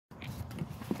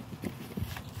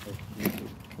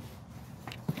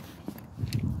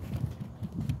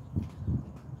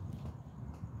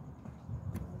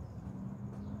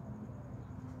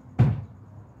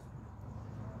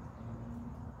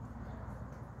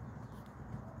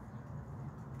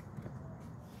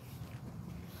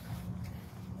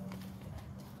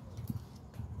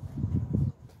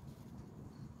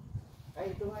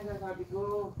Ay, ito nga yung sabi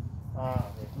ko.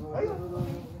 Okay. Ayun.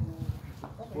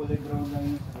 Kulay brown lang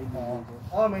yung sa iba.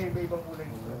 May ibang kulay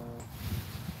dito.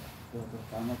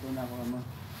 Tama to na ako mo.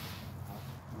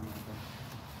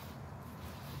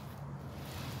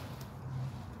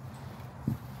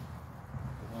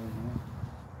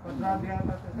 Grabe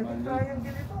yata.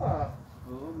 Triangle ito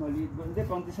Oo, maliit ba? Hindi,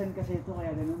 pang design kasi ito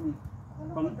kaya ganun eh.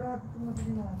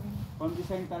 Pang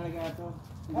design talaga ito.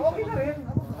 Okay na rin.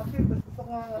 Actually, gusto ko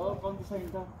Oo, pang design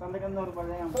ito. Talagang normal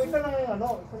na yan. So isa lang yung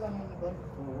isa lang yung doon.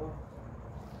 Oo.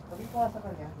 Sabi ko sa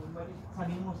kanya.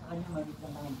 Sabi mo sa kanya, maliit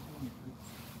lang naman.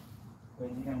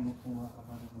 Pwede kang kumuha ka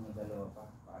pa ng dalawa pa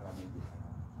para may design.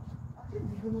 Actually,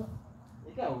 hindi ko na.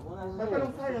 Ikaw, kung nasa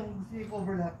Tatanong sayang, gusto yung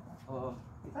cover lahat. Oo.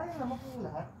 Sayang naman kung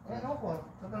lahat. Ano ko?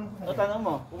 Tatanong ko O, tanong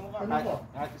mo. Kung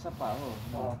kahit isa pa,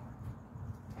 oo.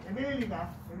 Emily ka?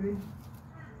 Emily?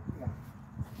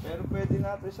 Pero pwede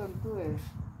natin isang to eh.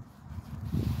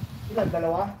 Ilan?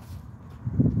 Dalawa?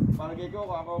 Palagay ko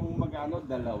kung ako mag-ano,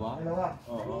 dalawa. Dalawa?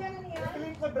 Oo.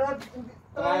 Piling ko, Brad.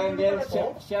 Triangle,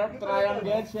 sharp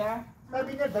triangle siya.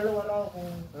 Sabi niya, dalawa lang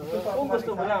Kung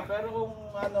gusto mo lang, pero kung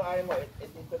ano ayaw mo,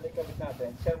 ito lang kabit natin.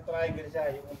 Sharp triangle siya,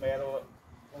 yung meron,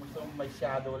 kung gusto may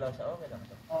shadow lang siya, okay lang.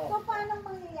 So paano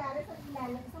mangyayari sa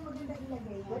ilalim? Sa maganda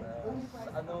ilagay yan?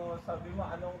 Ano, sabi mo,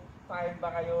 anong time ba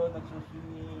kayo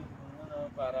nagsuswimming? Ano,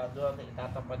 para doon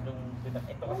itatapat yung ito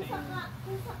kasi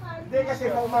Kung sakali. Hindi kasi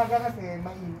sa umaga kasi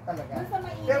mainit talaga. Basta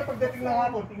mainit. Pero pagdating ng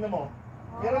hapon, tingnan mo.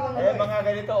 Pero mga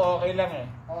ganito okay lang eh.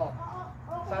 Oo.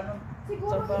 Okay. Saan?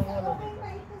 Siguro saan ba ang ano okay dito? na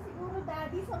ito siguro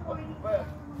daddy sa morning.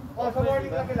 Sa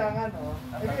morning na kailangan.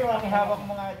 Sige, Hawak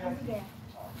mo nga dyan. Sige.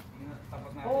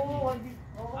 Tapat natin. Oo,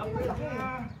 Pwede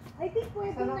na. I think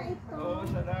pwede na ito. Oo,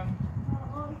 isa lang.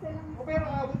 Oo, isa lang. Pero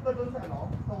abot ba doon sa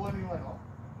sa wall yung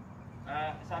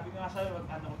Sabi ko nga sa'yo,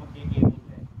 ano ko mag-gigibot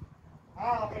eh.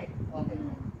 Okay. Okay.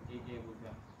 Gigibot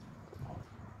lang.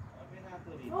 Okay na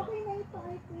ito dito. Okay na ito,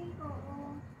 I think. Oo.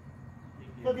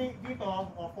 So dito,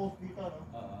 post dito, no?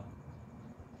 Oo.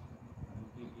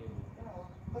 Gigibot.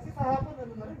 Kasi sa hapon,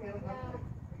 ano na rin, meron hapon.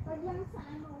 Pag lang sa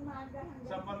umaga hanggang.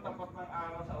 Saan pang tapat ng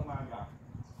araw sa umaga?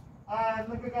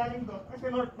 Nagkagaling doon. Kasi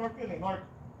north yun eh, north.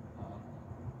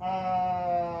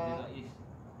 Dito east.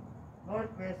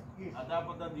 Northwest, east.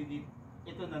 Dapat nandito.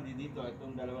 Ito nandito.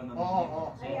 Itong dalawa nandito. Oo.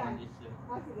 So, Ayan. east.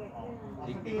 Sige.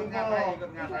 Ikot nga tayo.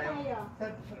 Ikot nga Ito tayo. tayo. Sa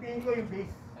tingin ko yung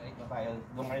base. Ikot tayo.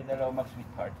 Doon kayo dalawa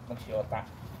mag-sweetheart. Mag-siyota.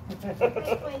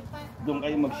 Wait, Doon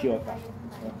kayo mag-siyota.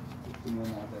 Tingnan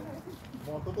natin.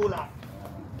 Tutulak.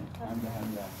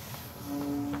 Handa.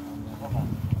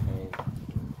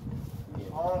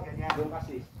 Oo, ganyan. Doon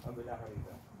kasi. Kabila ka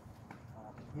rito.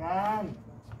 Yan.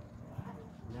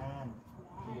 Yan.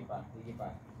 Sige pa.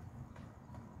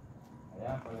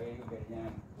 Ayan, palagay ko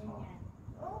ganyan.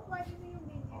 Oo, pwede na yung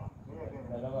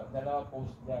ganyan. Dalawa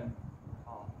post dyan.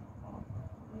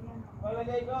 Ayan.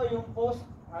 Palagay ko yung post,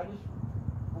 halos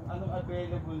kung anong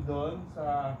available doon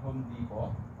sa Home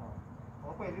Depot.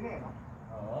 Pwede na yun, no?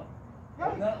 Oo.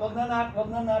 Wag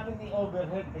na natin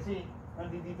i-overhead kasi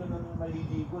nandito na nung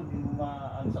maliligo, hindi mo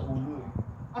maano sa ulo eh.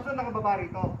 Asan nakababa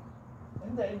rito?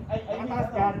 Hindi, I mean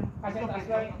Taas yan. kasi taas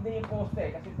lang, hindi yung post eh,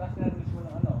 kasi taas lang mismo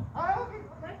ng ano. Okay.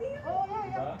 Pwede yun. Oo, yeah.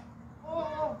 Diba?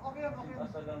 Oo, okay.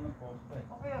 Taas lang ng post eh.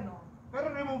 Okay, ano? Pero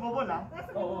removable, ha?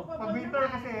 Oo. Pag winter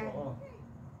kasi, Oo.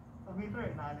 pag winter,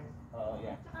 naalis. Oo,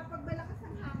 yeah. Tsaka pag malakas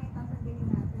ang hangin, tatanggalin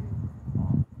natin.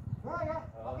 Yeah.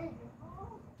 Okay.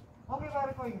 Okay,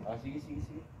 pare ko yun.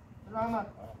 Sige. Salamat.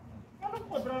 Anong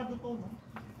kwadrado to, no?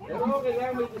 Pero okay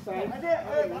lang, may design. Hindi,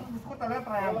 gusto ko talaga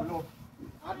triangle.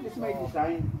 At least may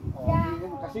design. Yeah.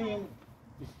 Kasi yung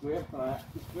square,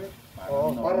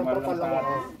 Oo, parang normal kapal lang lang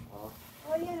ako.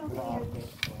 Oh, yan, okay.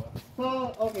 So,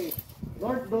 okay.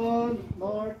 North doon,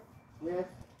 north,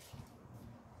 west.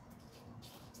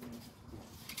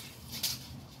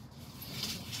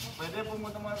 Pwede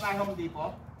pumunta muna tayo Home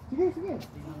Depot? Sige.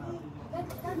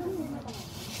 Gagawin mo ba?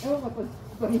 Ewan ko,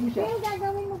 pahimo siya. Kaya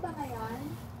gagawin mo ba ngayon?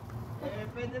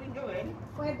 Pwede rin gawin.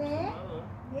 Pwede? Oo.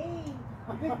 Yay!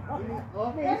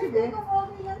 Okay, Pero sige. hindi kung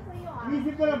okay lang sa'yo,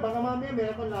 Isip ko lang, baka mamaya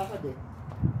meron kang lakad eh.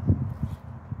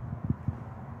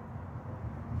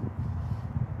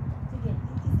 Sige,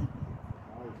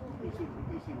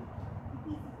 Isip.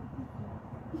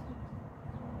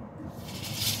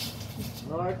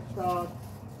 North, south,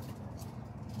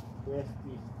 west,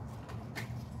 east.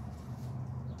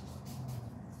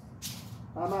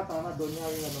 Tama, doon nga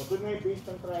yung ano. Doon nga yung base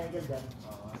ng triangle dyan.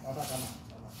 Tama.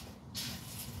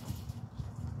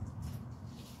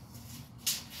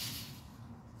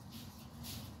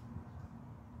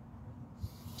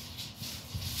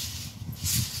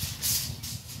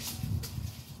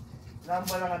 Lang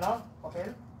ba lang ano?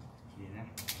 Papel? Hindi na.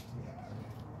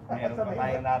 Meron pa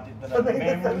tayo natin ito na Sanay na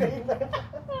memory. sanay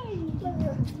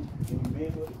na.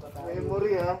 Memory pa tayo.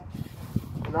 Memory ha.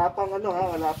 Wala pang ano ha,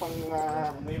 wala pang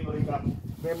Memory pa.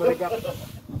 memory gap.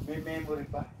 May memory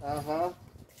pa. Aha.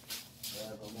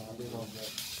 Pero mga binobo.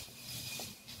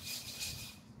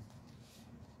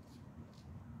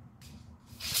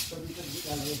 So dito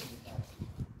lalagay.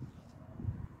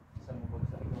 Sa mo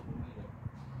sa ito pumili.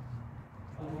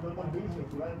 Ang doon ng basic,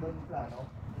 wala doon plano.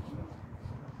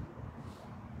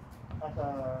 Asa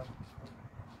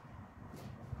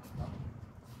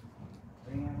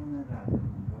Kaya nga na natin.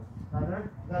 Brother,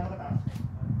 gano'n kataas?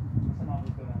 Sa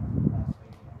mga ko na.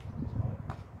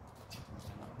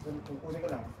 Kukunin ko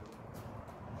lang.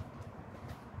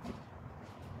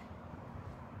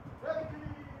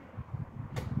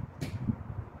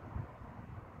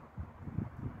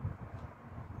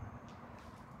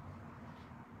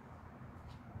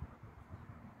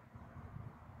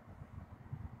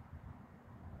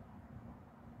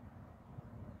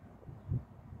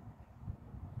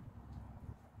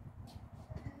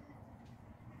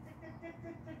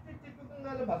 Itong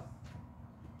nalabas.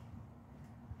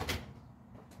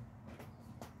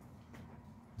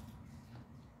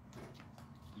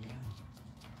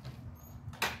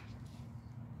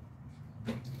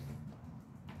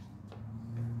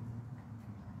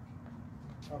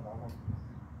 Okay.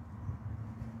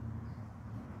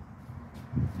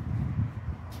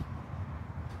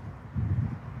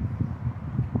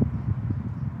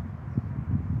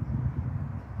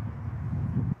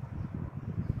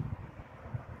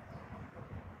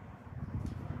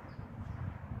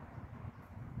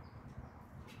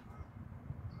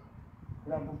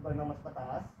 Ilang ba na mas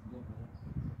pataas?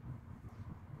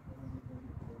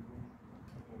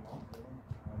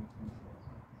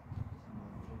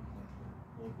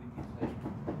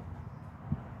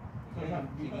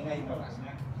 Sige nga, ibakas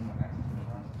nga. Ibakas.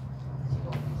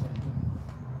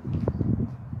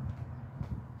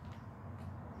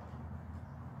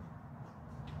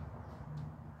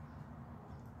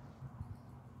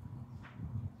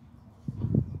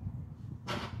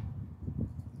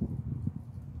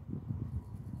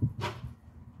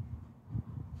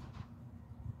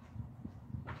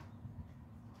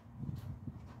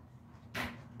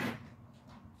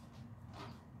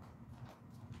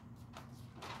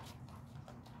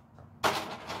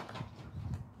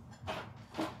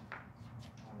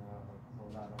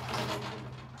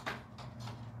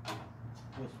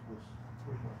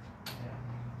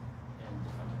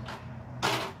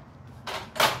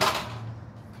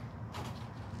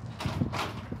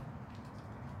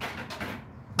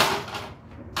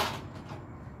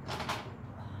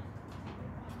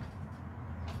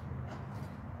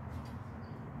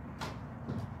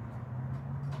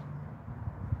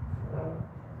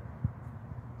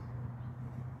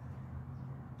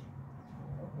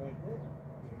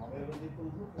 Meron dito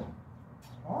hook.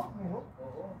 Oh, may hook.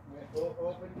 Oo.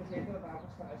 Open kasi ito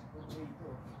tapos naka-screw dito.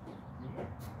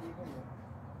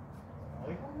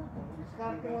 Okay ko na.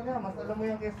 Diskarte mo na. Mas alam mo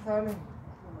yan kaysa sa amin.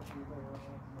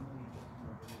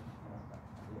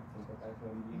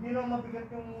 Hindi lang mabigat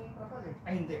yung trapal eh.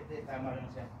 Ay hindi, tama lang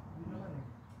siya. Hindi naman eh.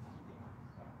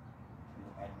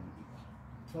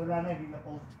 So wala na, hindi na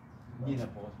post. Hindi na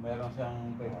po. Meron siyang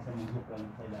pwede sa mga hook lang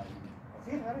sa ilalim.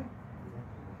 Sige, pare.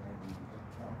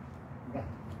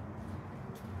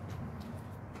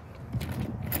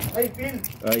 Ay, Phil!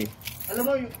 Ay. Alam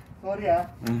mo, sorry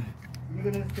hindi ko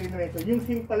na-screen na ito. Yung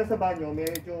sink pala sa banyo,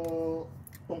 medyo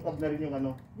tungkab na rin yung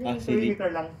ano. Yung silip. perimeter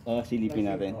lang. Silipin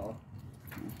Ng natin. sink, oo.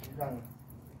 Yun lang.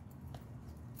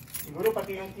 Siguro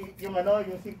pati yung ano,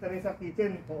 yung sink na rin sa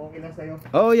kitchen, kung okay lang sa'yo.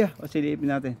 Oh yeah,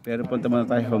 silipin natin. Pero punta muna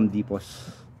tayo Home Depot.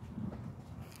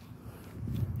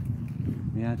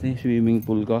 May natin yung swimming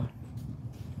pool ko.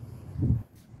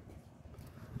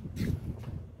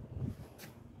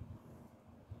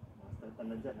 Master pa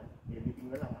na dyan, editing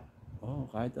na lang Oh,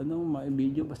 kahit anong may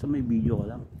video, basta may video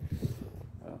ka lang.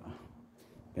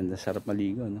 Ganda, sarap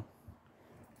maligo, no?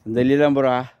 Sandali lang bro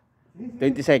ha.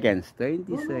 20 seconds. 20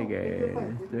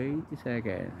 seconds. 20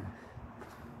 seconds.